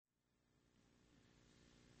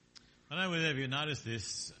I don't know whether you've noticed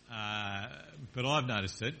this, but I've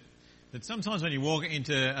noticed it, that sometimes when you walk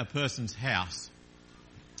into a person's house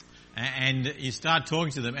and you start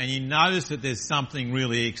talking to them and you notice that there's something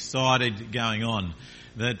really excited going on,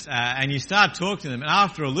 and you start talking to them, and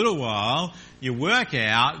after a little while you work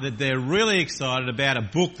out that they're really excited about a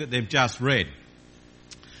book that they've just read.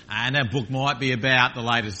 And that book might be about the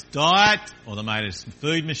latest diet, or the latest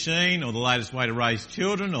food machine, or the latest way to raise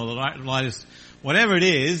children, or the latest whatever it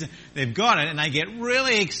is. They've got it and they get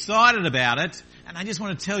really excited about it, and they just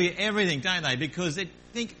want to tell you everything, don't they? Because they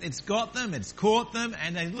think it's got them, it's caught them,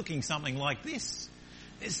 and they're looking something like this.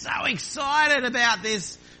 They're so excited about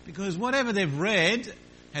this because whatever they've read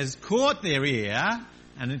has caught their ear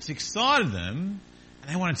and it's excited them,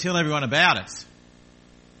 and they want to tell everyone about it.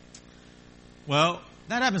 Well,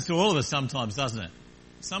 that happens to all of us sometimes, doesn't it?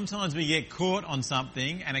 Sometimes we get caught on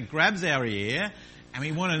something and it grabs our ear and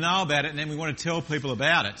we want to know about it, and then we want to tell people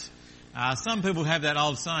about it. Some people have that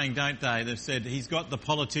old saying, don't they? They've said, he's got the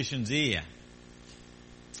politician's ear.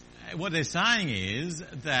 What they're saying is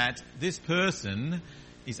that this person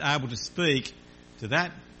is able to speak to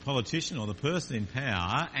that politician or the person in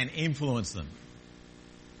power and influence them.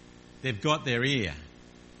 They've got their ear.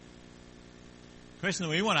 The question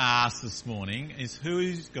that we want to ask this morning is,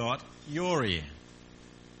 who's got your ear?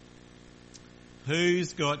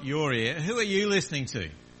 Who's got your ear? Who are you listening to?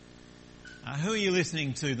 Who are you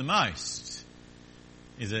listening to the most?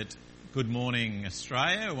 Is it Good Morning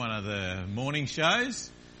Australia, one of the morning shows?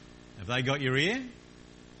 Have they got your ear?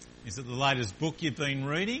 Is it the latest book you've been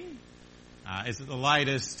reading? Is it the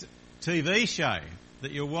latest TV show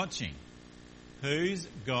that you're watching? Who's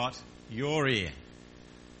got your ear?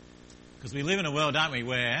 Because we live in a world, don't we,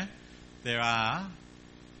 where there are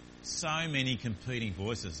so many competing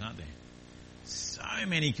voices, aren't there? So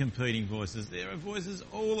many competing voices. There are voices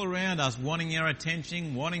all around us wanting our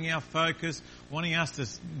attention, wanting our focus, wanting us to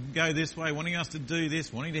go this way, wanting us to do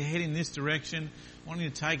this, wanting to head in this direction, wanting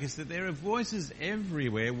to take us. There are voices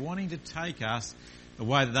everywhere wanting to take us the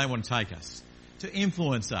way that they want to take us, to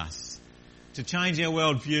influence us, to change our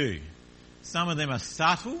worldview. Some of them are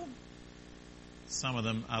subtle, some of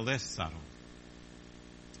them are less subtle.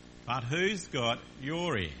 But who's got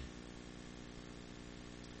your ear?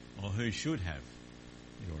 Or who should have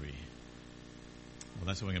your ear? Well,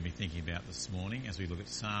 that's what we're going to be thinking about this morning as we look at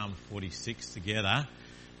Psalm 46 together.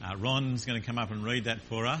 Ron's going to come up and read that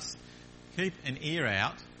for us. Keep an ear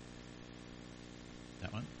out.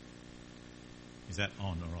 That one. Is that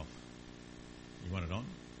on or off? You want it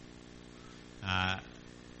on?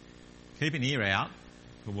 Keep an ear out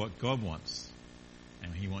for what God wants,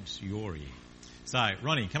 and He wants your ear. So,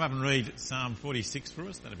 Ronnie, come up and read Psalm 46 for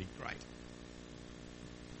us. That'd be great.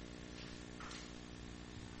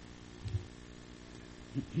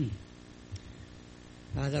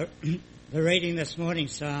 The reading this morning,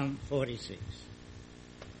 Psalm 46.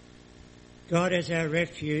 God is our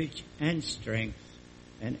refuge and strength,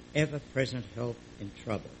 and ever-present help in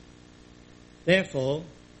trouble. Therefore,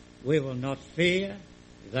 we will not fear,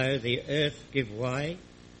 though the earth give way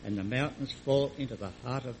and the mountains fall into the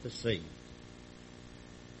heart of the sea.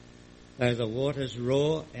 Though the waters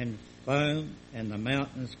roar and foam and the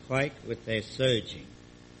mountains quake with their surging.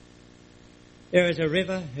 There is a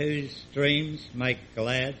river whose streams make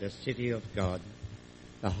glad the city of God,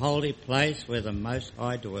 the holy place where the Most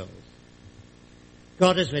High dwells.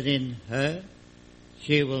 God is within her.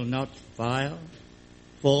 She will not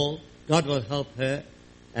fall. God will help her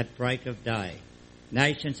at break of day.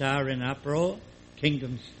 Nations are in uproar.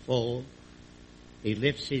 Kingdoms fall. He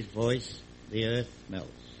lifts his voice. The earth melts.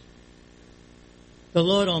 The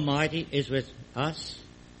Lord Almighty is with us.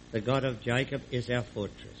 The God of Jacob is our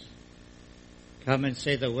fortress. Come and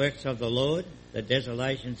see the works of the Lord, the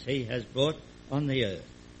desolations he has brought on the earth.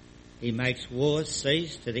 He makes wars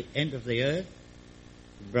cease to the end of the earth.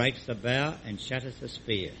 He breaks the bow and shatters the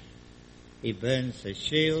spear. He burns the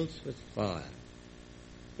shields with fire.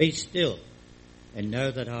 Be still and know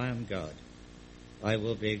that I am God. I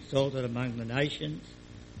will be exalted among the nations.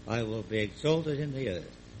 I will be exalted in the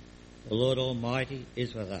earth. The Lord Almighty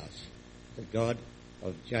is with us. The God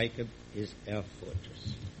of Jacob is our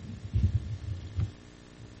fortress.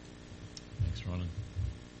 Thanks, Ronan.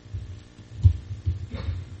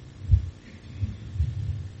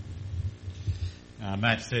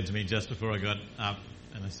 Matt said to me just before I got up,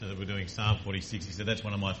 and I said that we're doing Psalm 46, he said, that's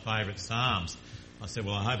one of my favourite psalms. I said,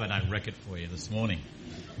 well, I hope I don't wreck it for you this morning.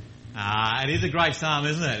 It is a great psalm,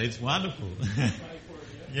 isn't it? It's wonderful.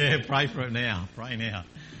 Yeah, pray for it now. Pray now.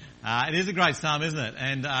 It is a great psalm, isn't it?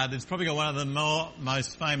 And it's probably got one of the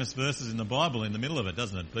most famous verses in the Bible in the middle of it,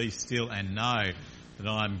 doesn't it? Be still and know that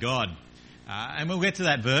I am God. And we'll get to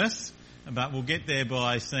that verse. but we'll get there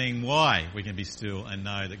by seeing why we can be still and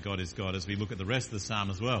know that God is God as we look at the rest of the psalm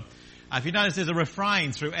as well. If you notice, there's a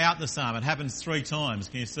refrain throughout the psalm. It happens 3 times.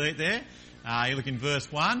 Can you see it there? You look in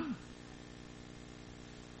verse 1.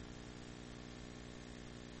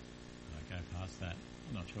 I'll go past that.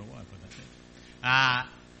 I'm not sure why I put that there.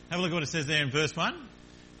 Have a look at what it says there in verse 1.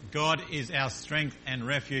 God is our strength and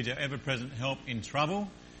refuge, our ever-present help in trouble.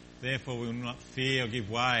 Therefore we will not fear or give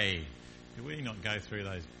way. Did we not go through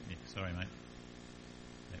those? Yeah, sorry, mate.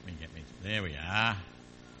 Let me get me. There we are.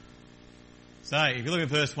 So, if you look at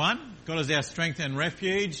verse 1, God is our strength and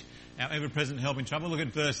refuge, our ever-present help in trouble. Look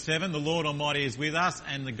at verse 7, the Lord Almighty is with us,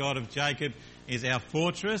 and the God of Jacob is our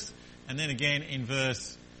fortress. And then again in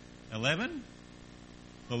verse 11,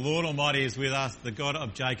 the Lord Almighty is with us, the God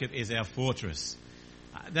of Jacob is our fortress.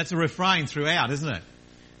 That's a refrain throughout, isn't it?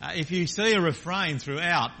 If you see a refrain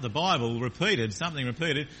throughout the Bible repeated, something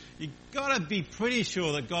repeated, you've got to be pretty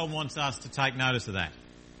sure that God wants us to take notice of that.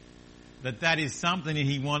 That is something that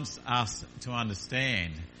he wants us to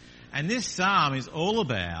understand. And this psalm is all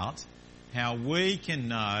about how we can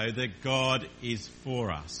know that God is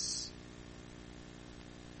for us.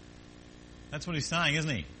 That's what he's saying,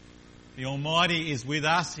 isn't he? The Almighty is with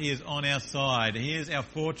us. He is on our side. He is our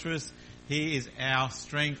fortress. He is our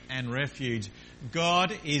strength and refuge.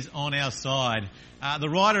 God is on our side. The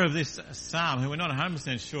writer of this psalm, who we're not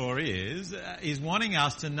 100% sure is wanting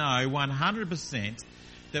us to know 100%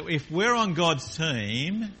 that if we're on God's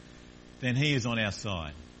team, then he is on our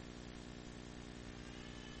side.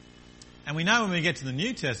 And we know when we get to the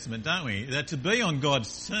New Testament, don't we, that to be on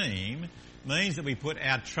God's team means that we put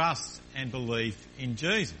our trust and belief in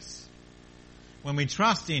Jesus. When we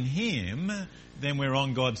trust in him, then we're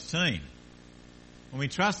on God's team. When we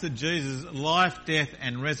trust that Jesus' life, death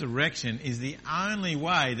and resurrection is the only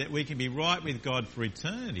way that we can be right with God for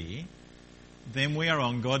eternity, then we are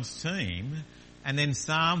on God's team. And then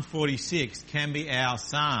Psalm 46 can be our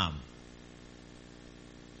psalm.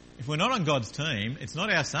 If we're not on God's team, it's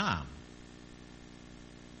not our psalm.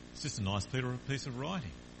 It's just a nice piece of writing.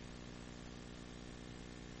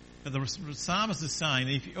 But the psalmist is saying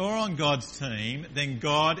that if you're on God's team, then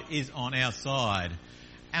God is on our side.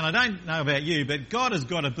 And I don't know about you, but God has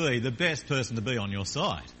got to be the best person to be on your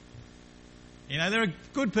side. You know, there are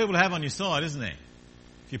good people to have on your side, isn't there?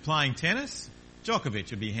 If you're playing tennis, Djokovic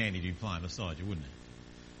would be handy to be playing beside you, wouldn't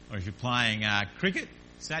it? Or if you're playing cricket,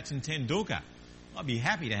 Sachin Tendulkar. I'd be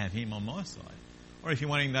happy to have him on my side. Or if you're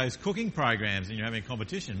wanting those cooking programs and you're having a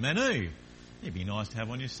competition, Manu, he'd be nice to have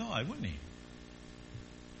on your side, wouldn't he?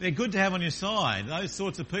 They're good to have on your side, those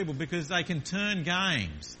sorts of people, because they can turn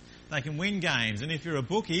games. They can win games. And if you're a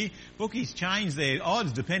bookie, bookies change their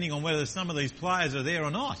odds depending on whether some of these players are there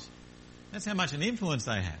or not. That's how much an influence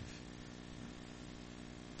they have.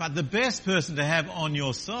 But the best person to have on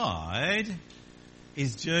your side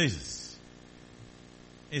is Jesus.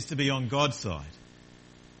 Is to be on God's side.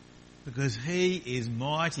 Because he is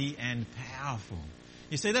mighty and powerful.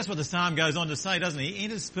 You see, that's what the psalm goes on to say, doesn't he? He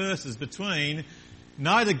intersperses between,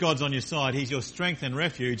 know that God's on your side, he's your strength and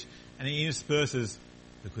refuge, and he intersperses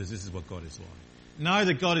because this is what God is like. Know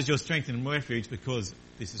that God is your strength and refuge because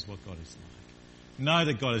this is what God is like. Know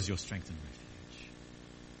that God is your strength and refuge.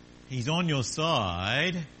 He's on your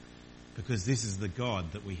side because this is the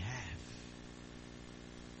God that we have.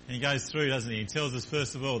 And he goes through, doesn't he? He tells us,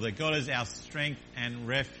 first of all, that God is our strength and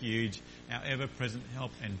refuge, our ever-present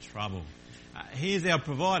help in trouble. He is our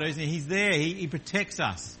provider, isn't he? He's there. He protects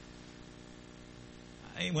us.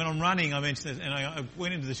 When I'm running, I mentioned this, and I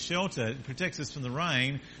went into the shelter. It protects us from the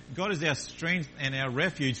rain. God is our strength and our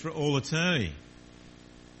refuge for all eternity.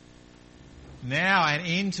 Now and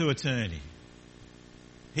into eternity.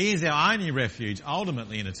 He is our only refuge,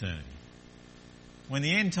 ultimately in eternity. When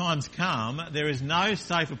the end times come, there is no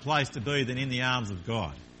safer place to be than in the arms of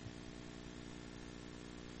God.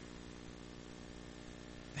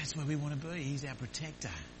 That's where we want to be. He's our protector.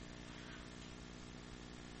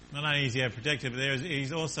 Not only is he our protector, but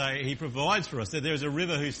he provides for us. There is a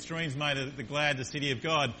river whose streams made the glad the city of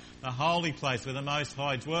God, the holy place where the Most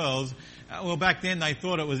High dwells. Well, back then they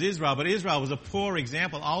thought it was Israel, but Israel was a poor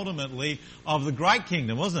example, ultimately, of the great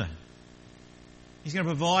kingdom, wasn't it? He's going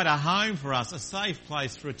to provide a home for us, a safe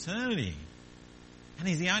place for eternity. And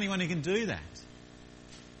he's the only one who can do that.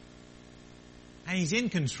 And he's in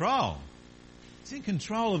control. He's in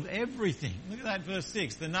control of everything. Look at that, verse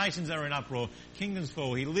 6. The nations are in uproar. Kingdoms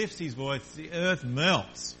fall. He lifts his voice. The earth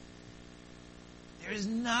melts. There is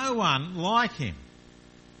no one like him.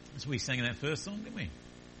 That's what we sang in that first song, didn't we?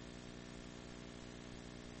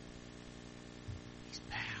 He's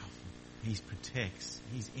powerful. He protects.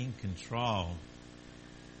 He's in control.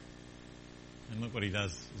 And look what he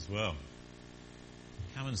does as well.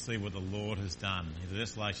 Come and see what the Lord has done. The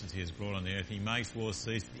desolations he has brought on the earth. He makes wars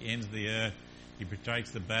cease at the ends of the earth. He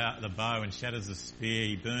breaks the bow and shatters the spear.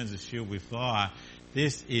 He burns the shield with fire.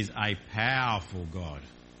 This is a powerful God.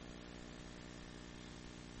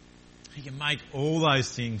 He can make all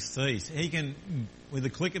those things cease. He can, with the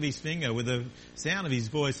click of his finger, with the sound of his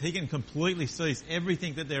voice, he can completely cease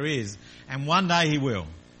everything that there is. And one day he will.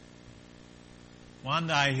 One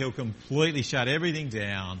day he'll completely shut everything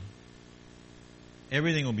down.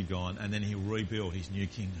 Everything will be gone, and then he'll rebuild his new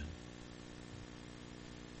kingdom.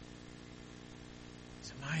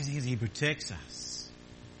 It's amazing as he protects us,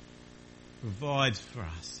 provides for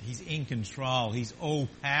us. He's in control. He's all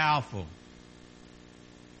powerful.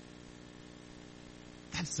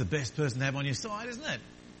 That's the best person to have on your side, isn't it?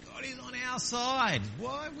 God is on our side.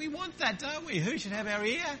 Why? We want that, don't we? Who should have our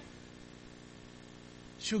ear?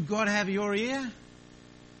 Should God have your ear?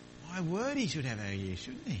 My word, he should have our ear,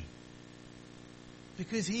 shouldn't he?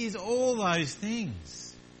 Because he is all those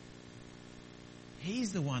things.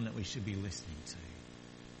 He's the one that we should be listening to.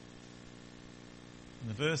 And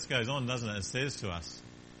the verse goes on, doesn't it? It says to us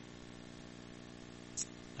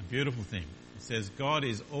a beautiful thing. It says, God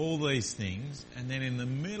is all these things, and then in the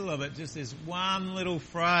middle of it, just this one little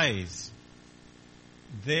phrase,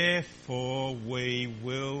 therefore we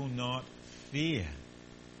will not fear.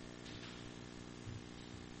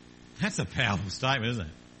 That's a powerful statement, isn't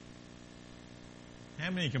it? How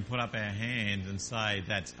many can put up our hand and say,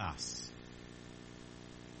 that's us?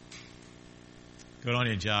 Good on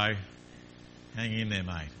you, Joe. Hang in there,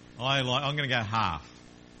 mate. I'm going to go half.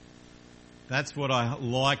 That's what I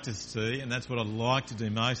like to see, and that's what I like to do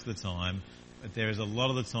most of the time. But there is a lot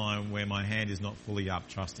of the time where my hand is not fully up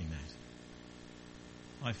trusting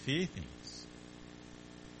that. I fear things.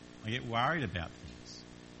 I get worried about things.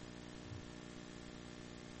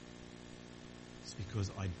 It's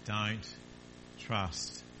because I don't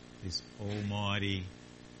trust this almighty,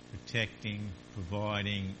 protecting,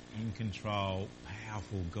 providing, in control,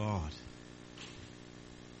 powerful God.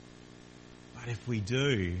 But if we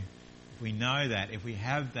do, if we know that, if we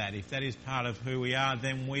have that, if that is part of who we are,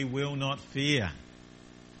 then we will not fear.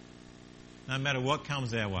 No matter what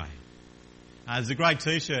comes our way. There's a great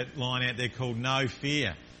t-shirt line out there called No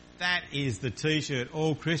Fear. That is the t-shirt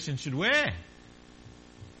all Christians should wear.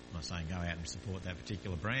 I'm not saying go out and support that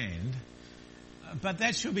particular brand, but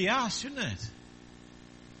that should be us, shouldn't it?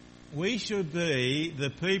 We should be the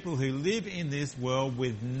people who live in this world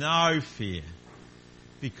with no fear,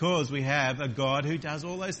 because we have a God who does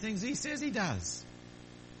all those things he says he does.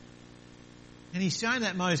 And he's shown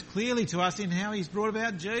that most clearly to us in how he's brought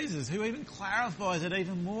about Jesus, who even clarifies it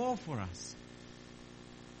even more for us.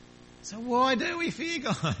 So why do we fear,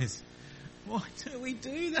 guys? Why do we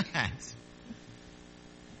do that?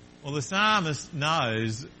 Well, the psalmist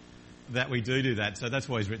knows that we do that, so that's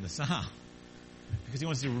why he's written the psalm. Because he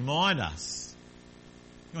wants to remind us.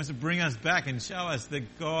 He wants to bring us back and show us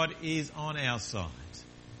that God is on our side.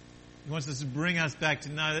 He wants us to bring us back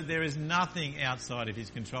to know that there is nothing outside of his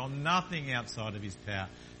control, nothing outside of his power,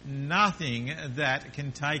 nothing that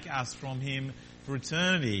can take us from him for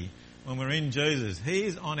eternity when we're in Jesus. He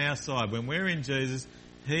is on our side. When we're in Jesus,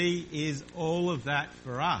 he is all of that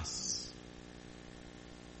for us.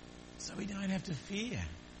 So we don't have to fear.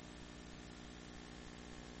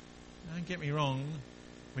 Don't get me wrong,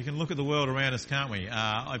 we can look at the world around us, can't we?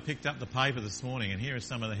 I picked up the paper this morning and here are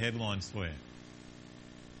some of the headlines for you.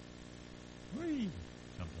 Whee!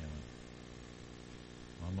 Jump down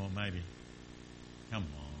one. One more maybe. Come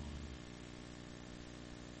on.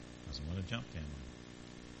 Doesn't want to jump down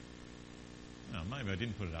one. No, maybe I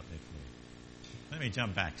didn't put it up there for you. Let me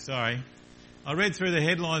jump back. Sorry. I read through the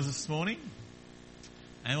headlines this morning.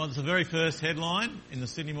 And what's the very first headline in the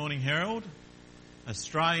Sydney Morning Herald?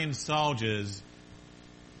 Australian soldiers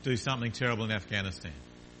do something terrible in Afghanistan.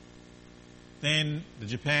 Then the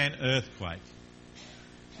Japan earthquake.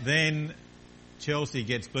 Then Chelsea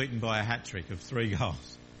gets beaten by a hat-trick of 3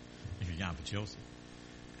 goals. If you're going for Chelsea.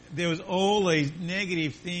 There was all these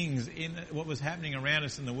negative things in what was happening around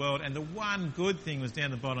us in the world, and the one good thing was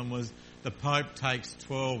down the bottom was the Pope takes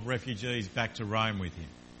 12 refugees back to Rome with him.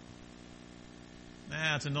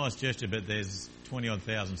 Now, it's a nice gesture, but there's 20-odd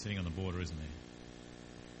thousand sitting on the border, isn't there?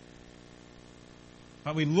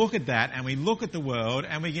 But we look at that and we look at the world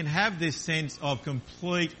and we can have this sense of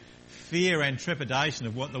complete fear and trepidation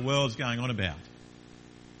of what the world's going on about.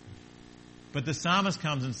 But the psalmist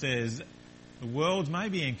comes and says, the world may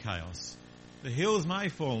be in chaos, the hills may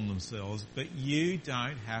fall on themselves, but you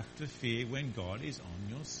don't have to fear when God is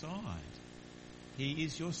on your side. He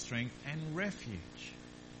is your strength and refuge.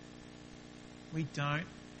 We don't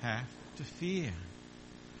have to fear.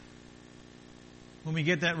 When we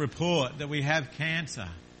get that report that we have cancer,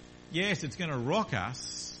 yes, it's going to rock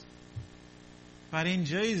us, but in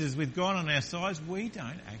Jesus, with God on our sides, we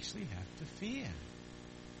don't actually have to fear.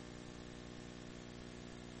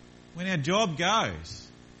 When our job goes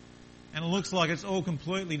and it looks like it's all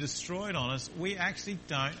completely destroyed on us, we actually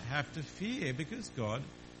don't have to fear because God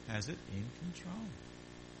has it in control.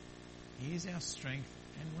 He is our strength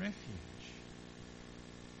and refuge.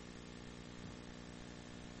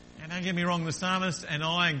 And don't get me wrong, the psalmist and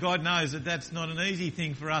I, and God knows that that's not an easy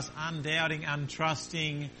thing for us undoubting,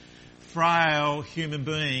 untrusting, frail human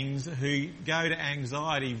beings who go to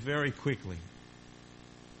anxiety very quickly.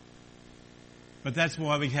 But that's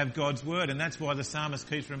why we have God's word, and that's why the psalmist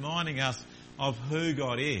keeps reminding us of who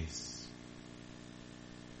God is.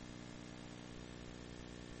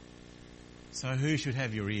 So who should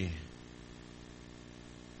have your ear?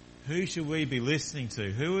 Who should we be listening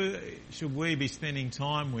to? Who should we be spending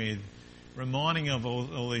time with, reminding of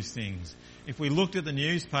all these things? If we looked at the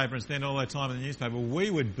newspaper and spent all our time in the newspaper, we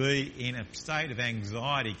would be in a state of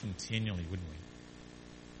anxiety continually, wouldn't we?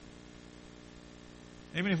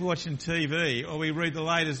 Even if we're watching TV or we read the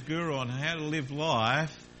latest guru on how to live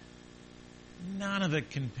life, none of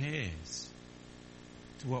it compares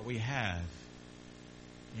to what we have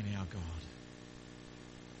in our God.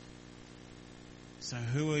 So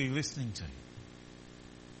who are you listening to?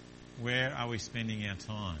 Where are we spending our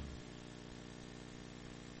time?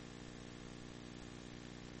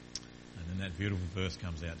 And then that beautiful verse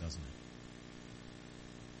comes out, doesn't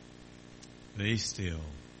it? Be still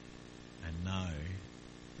and know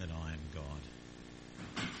that I am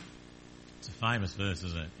God. It's a famous verse,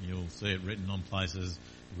 isn't it? You'll see it written on places.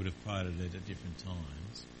 You would have quoted it at different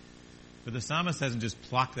times. But the psalmist hasn't just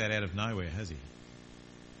plucked that out of nowhere, has he?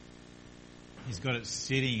 He's got it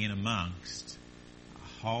sitting in amongst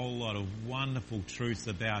a whole lot of wonderful truths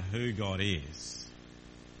about who God is.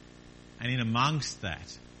 And in amongst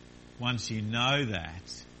that, once you know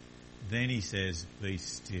that, then he says, be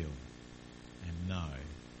still and know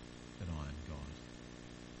that I am God.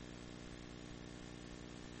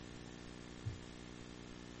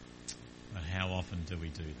 But how often do we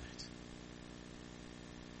do that?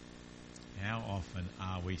 How often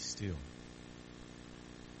are we still?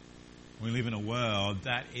 We live in a world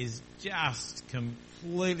that is just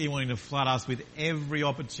completely wanting to flood us with every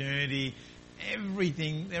opportunity,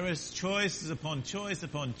 everything. There is choices upon choice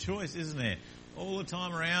upon choice, isn't there? All the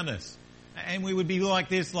time around us. And we would be like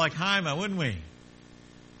this, like Homer, wouldn't we?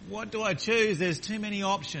 What do I choose? There's too many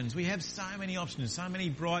options. We have so many options, so many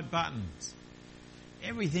bright buttons.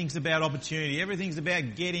 Everything's about opportunity. Everything's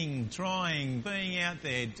about getting, trying, being out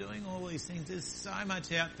there, doing all these things. There's so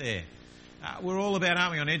much out there. We're all about,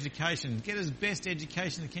 aren't we, on education. Get as best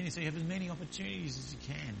education as you can so you have as many opportunities as you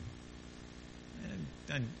can. And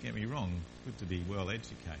don't get me wrong, good to be well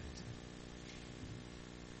educated.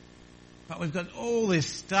 But we've got all this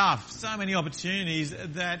stuff, so many opportunities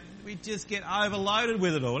that we just get overloaded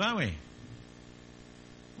with it all, don't we?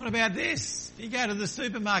 What about this? You go to the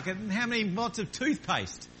supermarket and how many lots of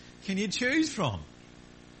toothpaste can you choose from?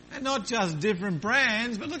 And not just different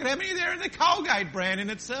brands, but look at how many there are in the Colgate brand in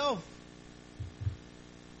itself.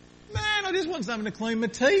 Man, I just want something to clean my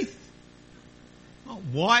teeth. I'll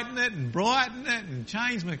whiten it and brighten it and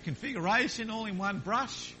change my configuration all in one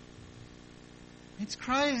brush. It's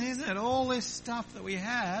crazy, isn't it? All this stuff that we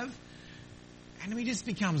have, and it just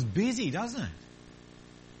becomes busy, doesn't it?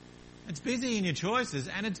 It's busy in your choices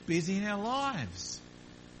and it's busy in our lives.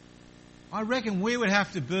 I reckon we would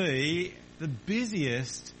have to be the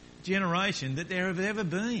busiest generation that there have ever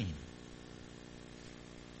been.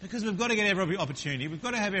 Because we've got to get every opportunity. We've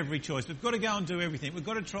got to have every choice. We've got to go and do everything. We've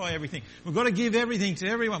got to try everything. We've got to give everything to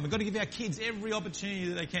everyone. We've got to give our kids every opportunity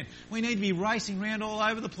that they can. We need to be racing around all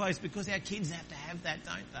over the place because our kids have to have that,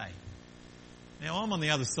 don't they? Now, I'm on the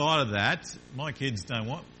other side of that. My kids don't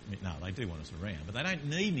want me. No, they do want us around, but they don't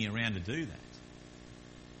need me around to do that.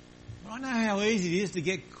 But I know how easy it is to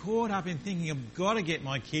get caught up in thinking I've got to get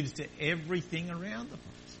my kids to everything around the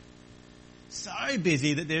place. So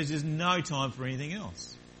busy that there's just no time for anything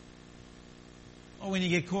else. Or when you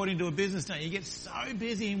get caught into a business, don't you? You get so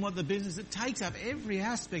busy in what the business, it takes up every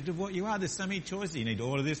aspect of what you are. There's so many choices. You need to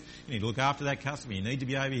order this. You need to look after that customer. You need to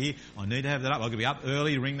be over here. I need to have that up. I've got to be up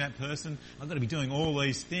early to ring that person. I've got to be doing all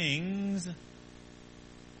these things.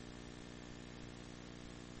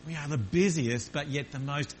 We are the busiest, but yet the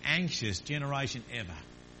most anxious generation ever.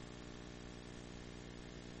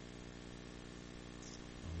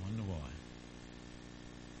 I wonder why.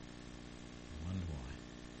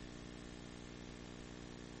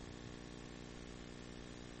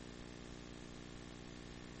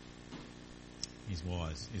 He's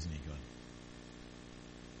wise, isn't he, God?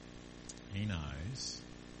 He knows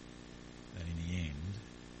that in the end,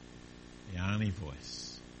 the only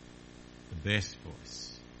voice, the best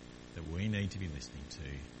voice that we need to be listening to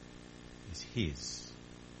is his.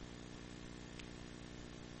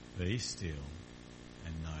 Be still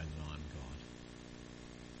and know that I'm God.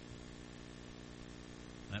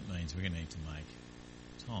 That means we're going to need to make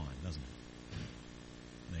time, doesn't it?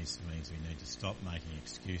 It means we need to stop making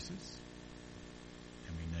excuses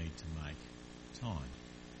and we need to make time.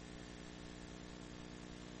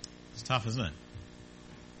 It's tough, isn't it?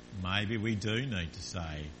 Maybe we do need to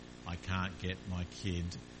say, I can't get my kid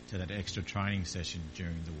to that extra training session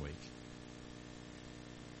during the week.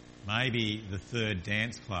 Maybe the third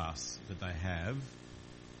dance class that they have,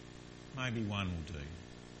 maybe one will do.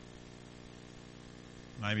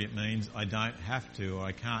 Maybe it means I don't have to or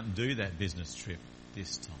I can't do that business trip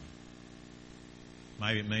this time.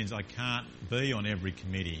 Maybe it means I can't be on every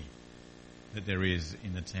committee that there is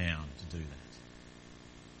in the town to do that.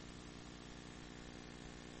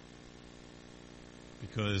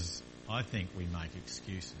 Because I think we make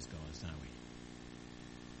excuses, guys, don't we?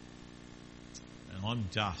 And I'm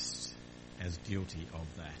just as guilty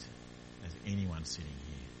of that as anyone sitting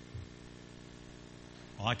here.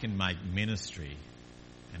 I can make ministry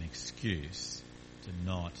an excuse to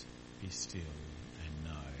not be still and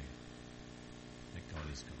know that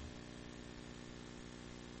God is God.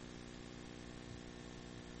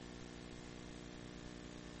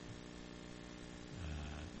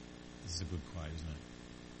 This is a good quote, isn't it?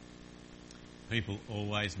 People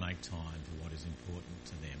always make time for what is important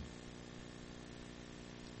to them.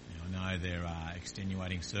 I know there are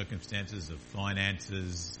extenuating circumstances of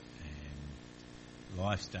finances and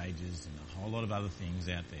life stages and a whole lot of other things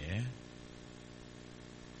out there.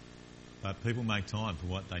 But people make time for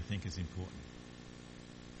what they think is important.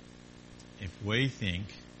 If we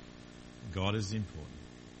think God is important,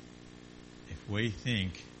 if we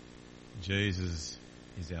think Jesus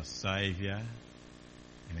is our Saviour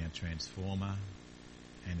and our transformer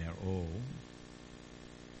and our all,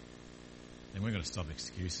 then we've got to stop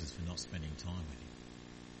excuses for not spending time with him.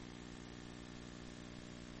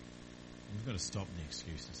 We've got to stop the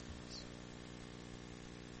excuses, guys.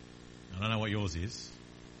 I don't know what yours is.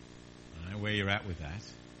 I don't know where you're at with that.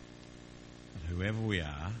 But whoever we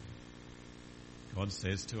are, God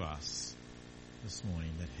says to us this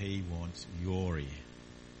morning that he wants your ear.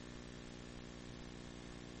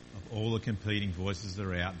 Of all the competing voices that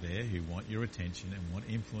are out there who want your attention and want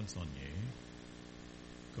influence on you,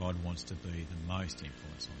 God wants to be the most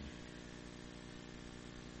influence on you.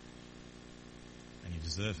 And he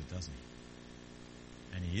deserves it, doesn't he?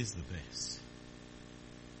 And he is the best.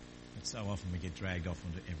 But so often we get dragged off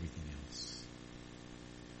onto everything else.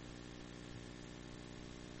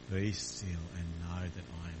 Be still and know that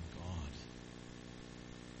I am God.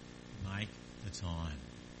 Make the time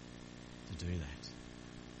to do that.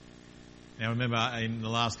 Now remember, in the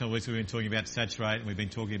last couple of weeks we've been talking about saturate, and we've been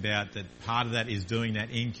talking about that part of that is doing that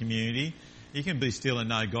in community. You can be still and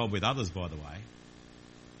know God with others, by the way.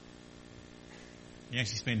 You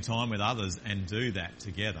actually spend time with others and do that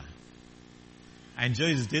together. And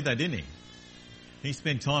Jesus did that, didn't he? He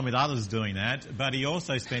spent time with others doing that, but he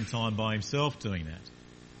also spent time by himself doing that.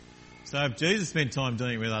 So if Jesus spent time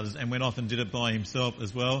doing it with others and went off and did it by himself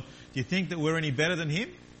as well, do you think that we're any better than him?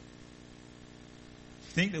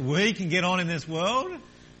 Think that we can get on in this world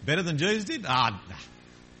better than Jesus did? There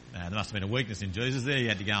must have been a weakness in Jesus there. He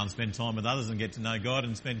had to go and spend time with others and get to know God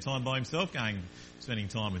and spend time by himself spending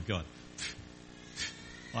time with God.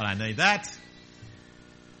 I don't need that.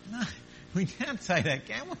 No, we can't say that,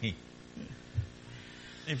 can we?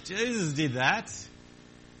 If Jesus did that,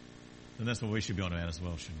 then that's what we should be on about as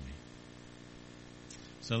well, shouldn't we?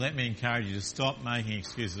 So let me encourage you to stop making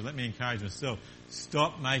excuses. Let me encourage myself.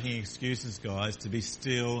 Stop making excuses, guys, to be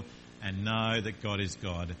still and know that God is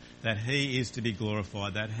God, that he is to be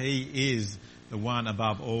glorified, that he is the one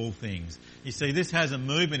above all things. You see, this has a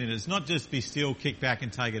movement in it. It's not just be still, kick back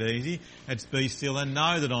and take it easy. It's be still and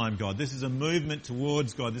know that I'm God. This is a movement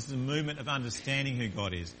towards God. This is a movement of understanding who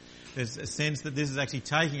God is. There's a sense that this is actually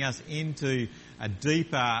taking us into a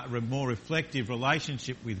deeper, more reflective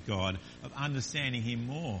relationship with God, of understanding him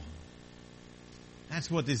more. That's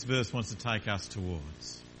what this verse wants to take us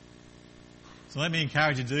towards. So let me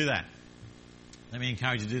encourage you to do that. Let me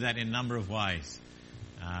encourage you to do that in a number of ways.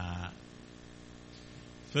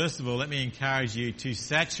 First of all, let me encourage you to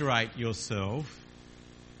saturate yourself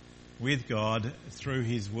with God through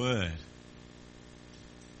his word.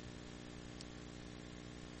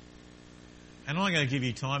 And I'm not going to give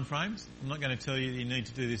you time frames. I'm not going to tell you that you need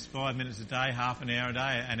to do this 5 minutes a day, half an hour a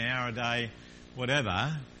day, an hour a day,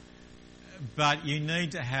 whatever. But you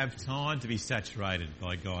need to have time to be saturated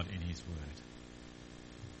by God in His Word.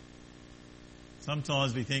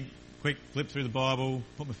 Sometimes we think, quick, flip through the Bible,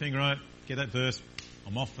 put my finger on it, get that verse,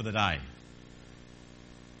 I'm off for the day.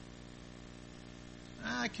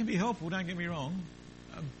 It can be helpful, don't get me wrong.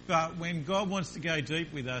 But when God wants to go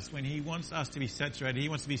deep with us, when He wants us to be saturated, He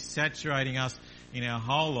wants to be saturating us in our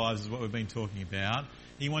whole lives, is what we've been talking about.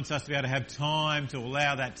 He wants us to be able to have time to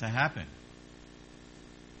allow that to happen.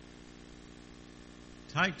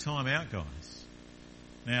 Take time out, guys.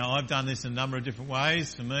 Now, I've done this in a number of different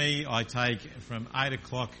ways. For me, I take from 8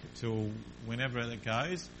 o'clock till whenever it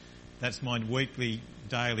goes. That's my weekly,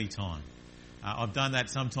 daily time. I've done that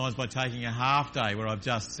sometimes by taking a half day where I've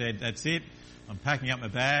just said, that's it. I'm packing up my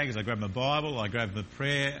bags. I grab my Bible. I grab the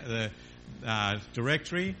prayer, the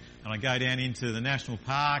directory, and I go down into the national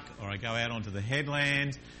park, or I go out onto the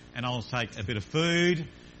headland, and I'll take a bit of food,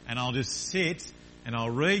 and I'll just sit and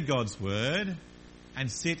I'll read God's Word and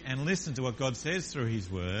sit and listen to what God says through His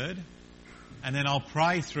Word, and then I'll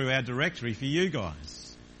pray through our directory for you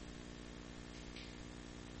guys.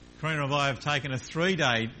 Karina and I have taken a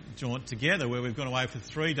 3-day jaunt together where we've gone away for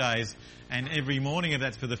 3 days, and every morning of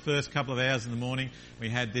that, for the first couple of hours in the morning, we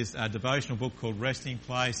had this devotional book called Resting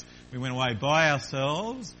Place. We went away by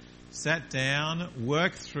ourselves, sat down,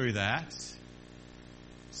 worked through that,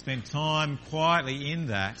 spent time quietly in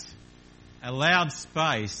that, allowed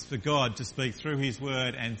space for God to speak through His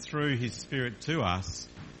Word and through His Spirit to us,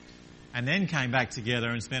 and then came back together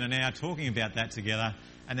and spent an hour talking about that together,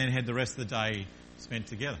 and then had the rest of the day spent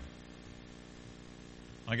together.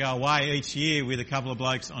 I go away each year with a couple of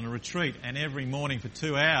blokes on a retreat, and every morning for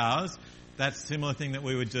 2 hours, that's a similar thing that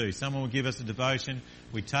we would do. Someone would give us a devotion,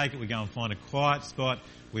 we'd take it, we'd go and find a quiet spot,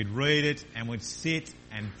 we'd read it, and we'd sit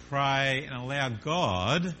and pray and allow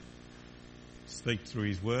God to speak through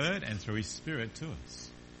His Word and through His Spirit to us.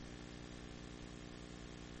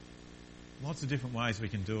 Lots of different ways we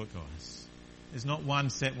can do it, guys. There's not one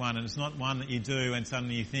set one, and it's not one that you do and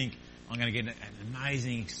suddenly you think, I'm going to get an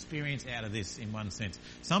amazing experience out of this in one sense.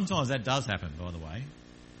 Sometimes that does happen, by the way.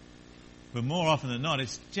 But more often than not,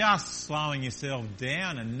 it's just slowing yourself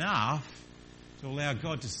down enough to allow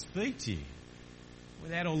God to speak to you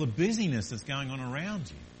without all the busyness that's going on around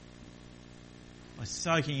you. By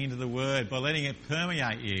soaking into the Word, by letting it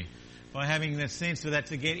permeate you, by having that sense for that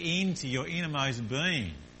to get into your innermost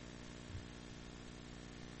being.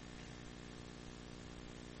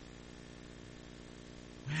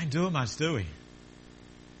 We don't do it much, do we?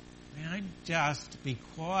 We don't just be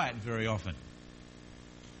quiet very often.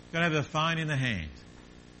 Got to have a phone in the hand.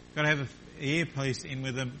 Got to have an earpiece in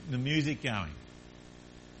with the music going.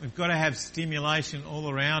 We've got to have stimulation all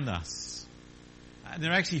around us.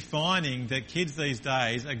 They're actually finding that kids these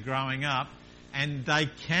days are growing up and they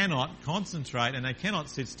cannot concentrate and they cannot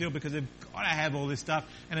sit still because they've got to have all this stuff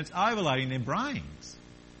and it's overloading their brains.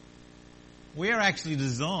 We're actually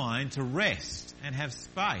designed to rest and have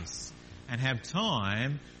space and have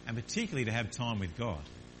time, and particularly to have time with God.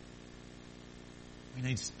 We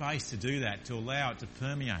need space to do that, to allow it to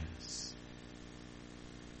permeate us.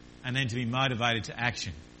 And then to be motivated to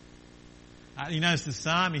action. You notice the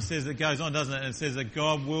psalm, he says, it goes on, doesn't it? It says that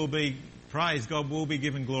God will be praised, God will be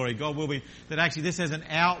given glory, God will be... That actually this has an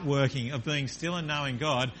outworking of being still and knowing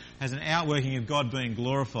God, has an outworking of God being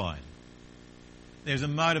glorified. There's a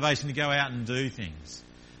motivation to go out and do things.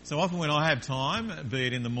 So often when I have time, be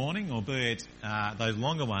it in the morning or be it those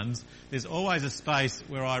longer ones, there's always a space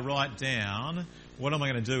where I write down what am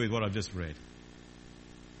I going to do with what I've just read.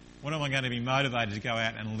 What am I going to be motivated to go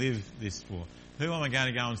out and live this for? Who am I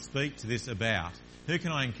going to go and speak to this about? Who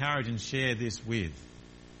can I encourage and share this with?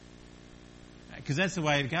 Because that's the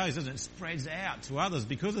way it goes, doesn't it? It spreads out to others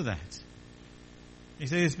because of that. He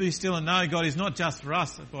says, be still and know God is not just for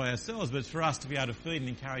us by ourselves, but it's for us to be able to feed and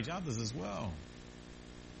encourage others as well.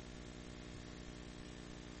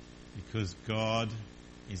 Because God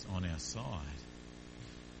is on our side.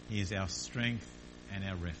 He is our strength and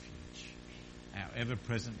our refuge, our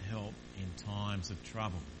ever-present help in times of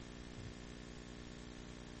trouble.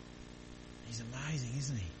 He's amazing,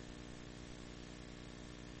 isn't he?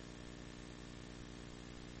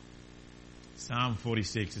 Psalm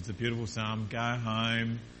 46, it's a beautiful psalm. Go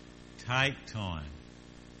home, take time.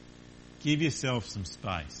 Give yourself some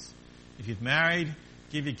space. If you've married,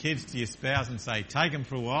 give your kids to your spouse and say, take them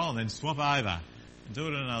for a while and then swap over and do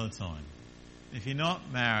it at another time. If you're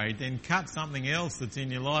not married, then cut something else that's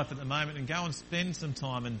in your life at the moment and go and spend some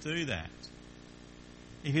time and do that.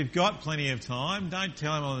 If you've got plenty of time, don't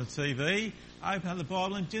tell them on the TV. Open up the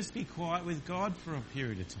Bible and just be quiet with God for a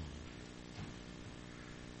period of time.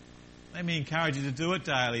 Let me encourage you to do it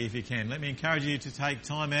daily if you can. Let me encourage you to take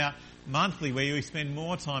time out monthly where you spend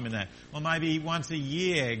more time in that. Or maybe once a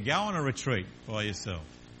year, go on a retreat by yourself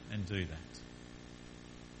and do that.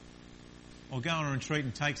 Or go on a retreat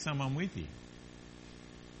and take someone with you.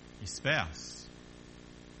 Your spouse.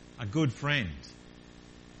 A good friend.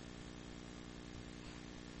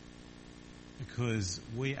 Because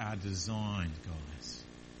we are designed, guys,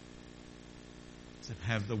 to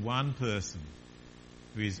have the one person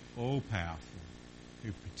who is all-powerful,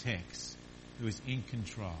 who protects, who is in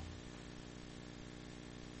control.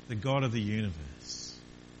 The God of the universe,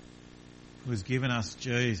 who has given us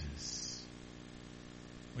Jesus.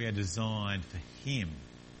 We are designed for him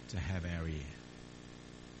to have our ear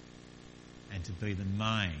and to be the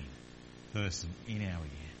main person in our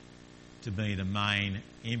ear, to be the main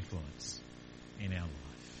influence in our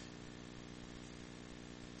life.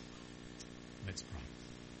 Let's pray.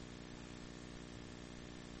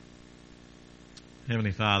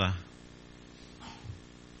 Heavenly Father,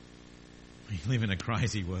 we live in a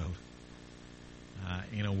crazy world.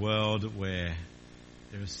 In a world where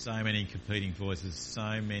there are so many competing voices,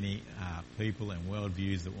 so many people and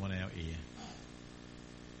worldviews that want our ear.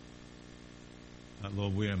 But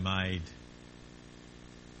Lord, we are made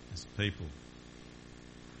as people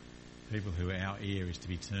who our ear is to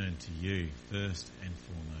be turned to you first and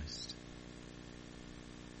foremost.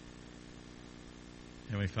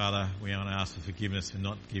 Heavenly Father, we want to ask for forgiveness for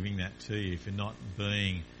not giving that to you, for not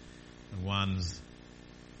being the ones,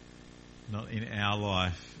 not in our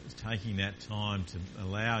life, taking that time to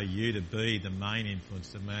allow you to be the main influence,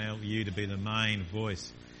 to allow you to be the main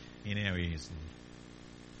voice in our ears, Lord.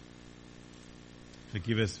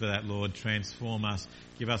 Forgive us for that, Lord. Transform us.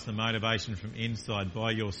 Give us the motivation from inside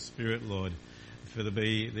by your Spirit, Lord,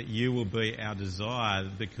 that you will be our desire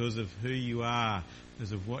because of who you are,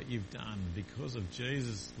 because of what you've done, because of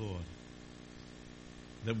Jesus, Lord.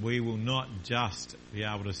 That we will not just be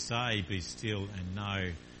able to say, be still and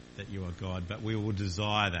know that you are God, but we will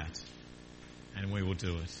desire that and we will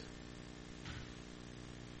do it.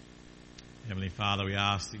 Heavenly Father, we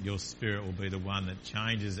ask that your Spirit will be the one that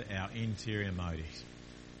changes our interior motives,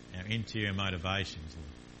 our interior motivations, Lord,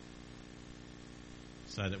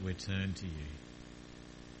 so that we're turned to you,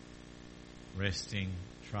 resting,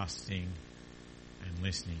 trusting and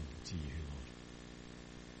listening to you, Lord.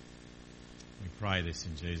 We pray this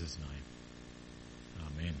in Jesus' name.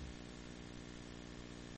 Amen.